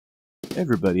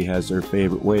Everybody has their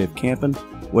favorite way of camping,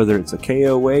 whether it's a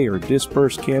KOA or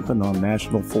dispersed camping on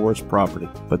national forest property.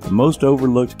 But the most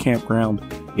overlooked campground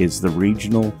is the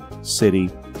regional, city,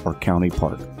 or county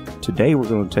park. Today we're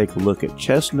going to take a look at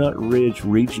Chestnut Ridge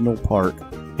Regional Park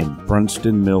in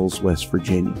Bruston Mills, West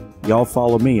Virginia. Y'all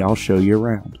follow me, I'll show you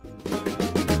around.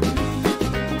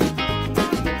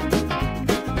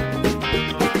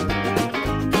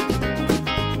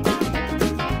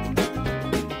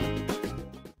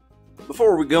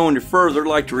 Before we go any further, I'd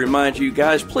like to remind you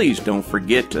guys, please don't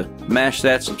forget to mash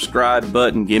that subscribe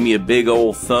button, give me a big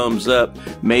old thumbs up,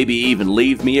 maybe even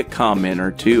leave me a comment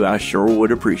or two. I sure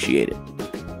would appreciate it.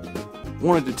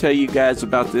 Wanted to tell you guys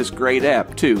about this great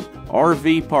app too,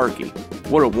 RV Parking.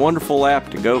 What a wonderful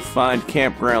app to go find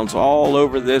campgrounds all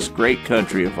over this great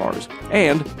country of ours.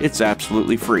 And it's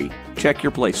absolutely free. Check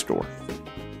your Play Store.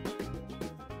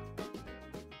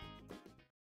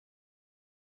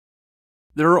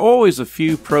 There are always a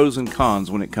few pros and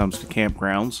cons when it comes to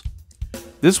campgrounds.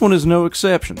 This one is no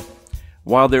exception.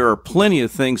 While there are plenty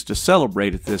of things to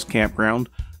celebrate at this campground,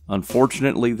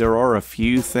 unfortunately there are a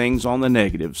few things on the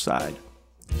negative side.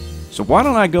 So why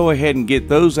don't I go ahead and get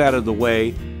those out of the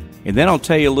way, and then I'll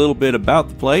tell you a little bit about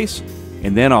the place,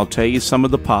 and then I'll tell you some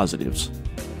of the positives.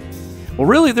 Well,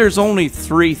 really there's only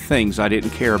three things I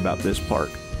didn't care about this park.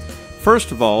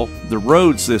 First of all, the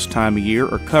roads this time of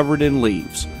year are covered in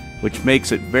leaves, which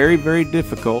makes it very, very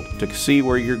difficult to see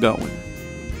where you're going.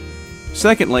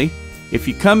 Secondly, if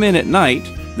you come in at night,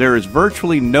 there is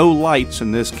virtually no lights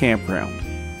in this campground.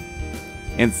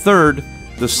 And third,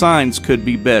 the signs could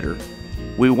be better.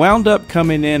 We wound up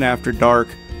coming in after dark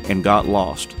and got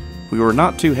lost. We were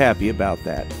not too happy about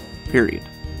that, period.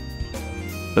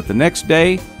 But the next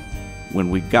day, when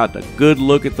we got a good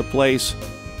look at the place,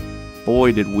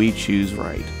 boy did we choose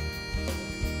right.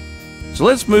 So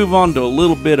let's move on to a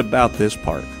little bit about this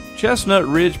park. Chestnut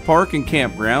Ridge Park and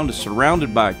Campground is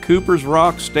surrounded by Cooper's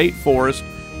Rock State Forest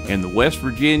and the West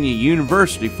Virginia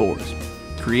University Forest,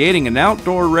 creating an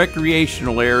outdoor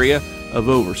recreational area of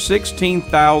over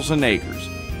 16,000 acres.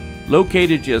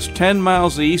 Located just 10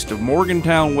 miles east of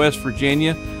Morgantown, West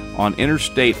Virginia on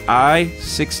Interstate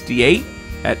I-68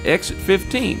 at exit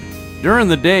 15. During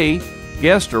the day,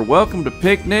 guests are welcome to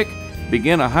picnic,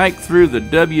 begin a hike through the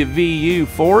WVU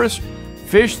forest,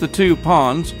 fish the two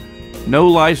ponds, no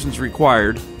license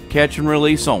required, catch and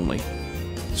release only,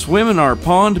 swim in our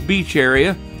pond beach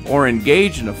area, or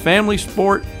engage in a family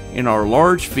sport in our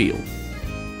large field.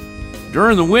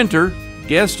 During the winter,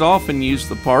 guests often use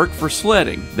the park for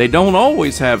sledding. They don't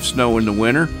always have snow in the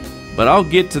winter, but I'll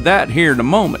get to that here in a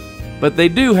moment. But they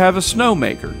do have a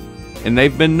snowmaker, and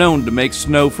they've been known to make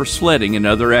snow for sledding and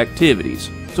other activities.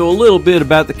 So a little bit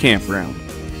about the campground.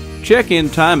 Check-in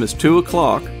time is 2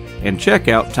 o'clock and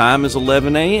checkout time is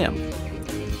 11 a.m.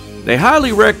 They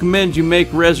highly recommend you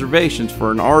make reservations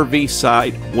for an RV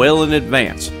site well in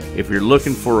advance if you're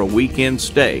looking for a weekend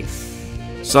stay.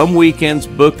 Some weekends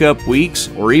book up weeks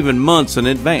or even months in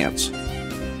advance.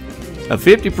 A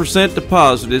 50%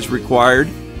 deposit is required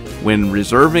when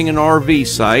reserving an RV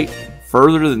site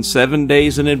further than 7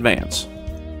 days in advance.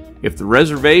 If the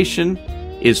reservation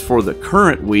is for the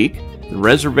current week, the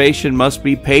reservation must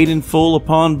be paid in full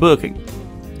upon booking.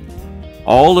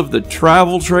 All of the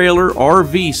travel trailer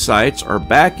RV sites are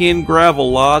back-in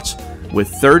gravel lots with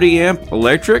 30 amp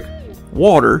electric,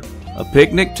 water, a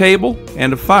picnic table,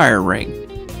 and a fire ring.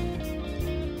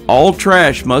 All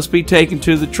trash must be taken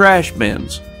to the trash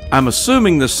bins. I'm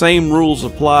assuming the same rules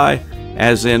apply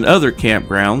as in other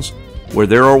campgrounds where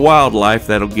there are wildlife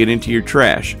that'll get into your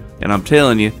trash, and I'm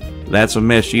telling you, that's a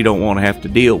mess you don't want to have to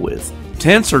deal with.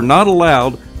 Tents are not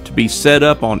allowed to be set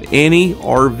up on any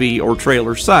RV or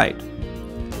trailer site.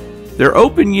 They're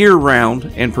open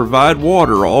year-round and provide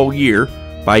water all year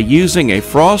by using a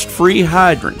frost-free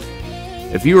hydrant.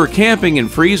 If you are camping in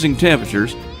freezing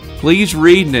temperatures, please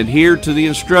read and adhere to the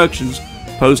instructions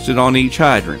posted on each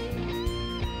hydrant.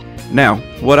 Now,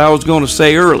 what I was going to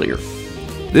say earlier,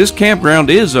 this campground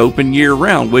is open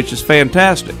year-round, which is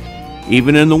fantastic.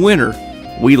 Even in the winter,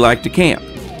 we like to camp.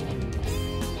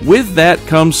 With that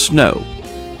comes snow,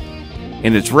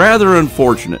 and it's rather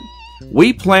unfortunate.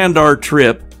 We planned our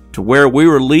trip to where we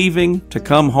were leaving to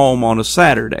come home on a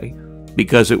Saturday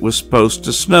because it was supposed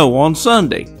to snow on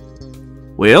Sunday.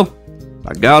 Well,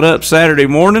 I got up Saturday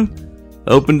morning,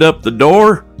 opened up the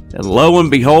door, and lo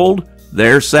and behold,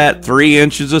 there sat 3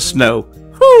 inches of snow.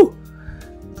 Whew!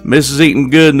 Mrs. Eatin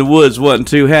Good in the woods wasn't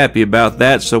too happy about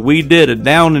that, so we did a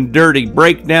down and dirty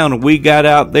breakdown and we got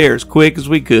out there as quick as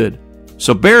we could.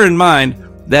 So bear in mind,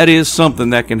 that is something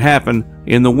that can happen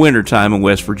in the wintertime in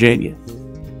West Virginia.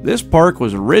 This park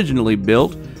was originally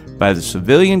built by the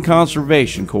Civilian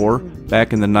Conservation Corps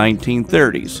back in the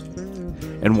 1930s.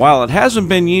 And while it hasn't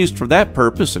been used for that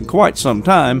purpose in quite some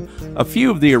time, a few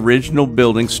of the original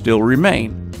buildings still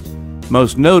remain.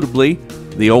 Most notably,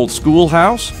 the old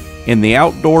schoolhouse and the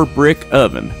outdoor brick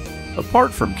oven.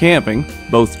 Apart from camping,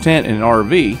 both tent and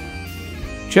RV,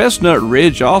 Chestnut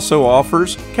Ridge also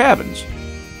offers cabins.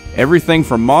 Everything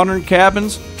from modern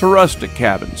cabins to rustic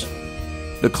cabins.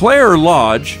 The Clare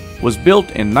Lodge was built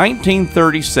in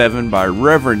 1937 by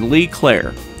Reverend Lee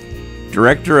Clare,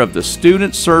 director of the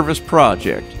Student Service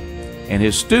Project, and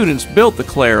his students built the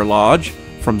Clare Lodge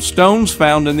from stones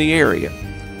found in the area.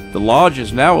 The lodge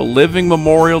is now a living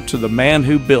memorial to the man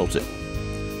who built it.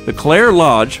 The Clare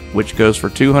Lodge, which goes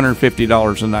for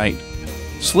 $250 a night,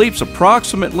 sleeps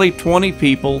approximately 20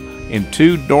 people in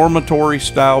 2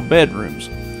 dormitory-style bedrooms.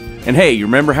 And hey, you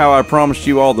remember how I promised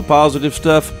you all the positive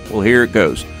stuff? Well, here it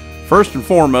goes. First and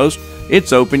foremost,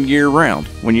 it's open year-round.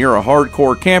 When you're a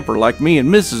hardcore camper like me and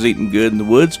Mrs. Eatin Good in the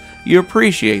woods, you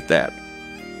appreciate that.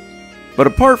 But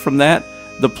apart from that,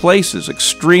 the place is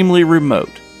extremely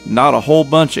remote. Not a whole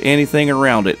bunch of anything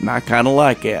around it, and I kind of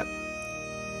like that.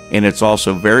 And it's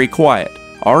also very quiet.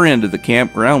 Our end of the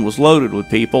campground was loaded with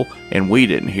people, and we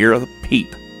didn't hear a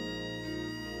peep.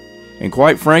 And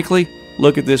quite frankly,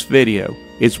 look at this video.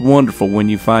 It's wonderful when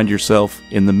you find yourself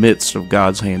in the midst of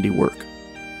God's handiwork.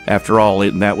 After all,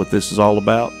 isn't that what this is all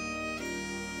about?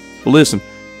 Well, listen,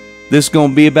 this is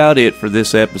going to be about it for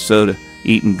this episode of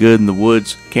Eatin Good in the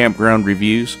Woods Campground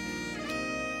Reviews.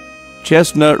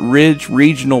 Chestnut Ridge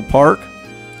Regional Park,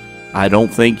 I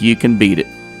don't think you can beat it.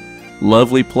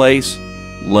 Lovely place,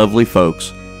 lovely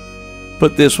folks.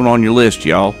 Put this one on your list,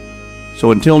 y'all.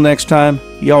 So until next time,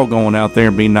 y'all going out there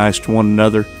and be nice to one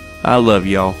another. I love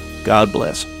y'all. God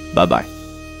bless. Bye-bye.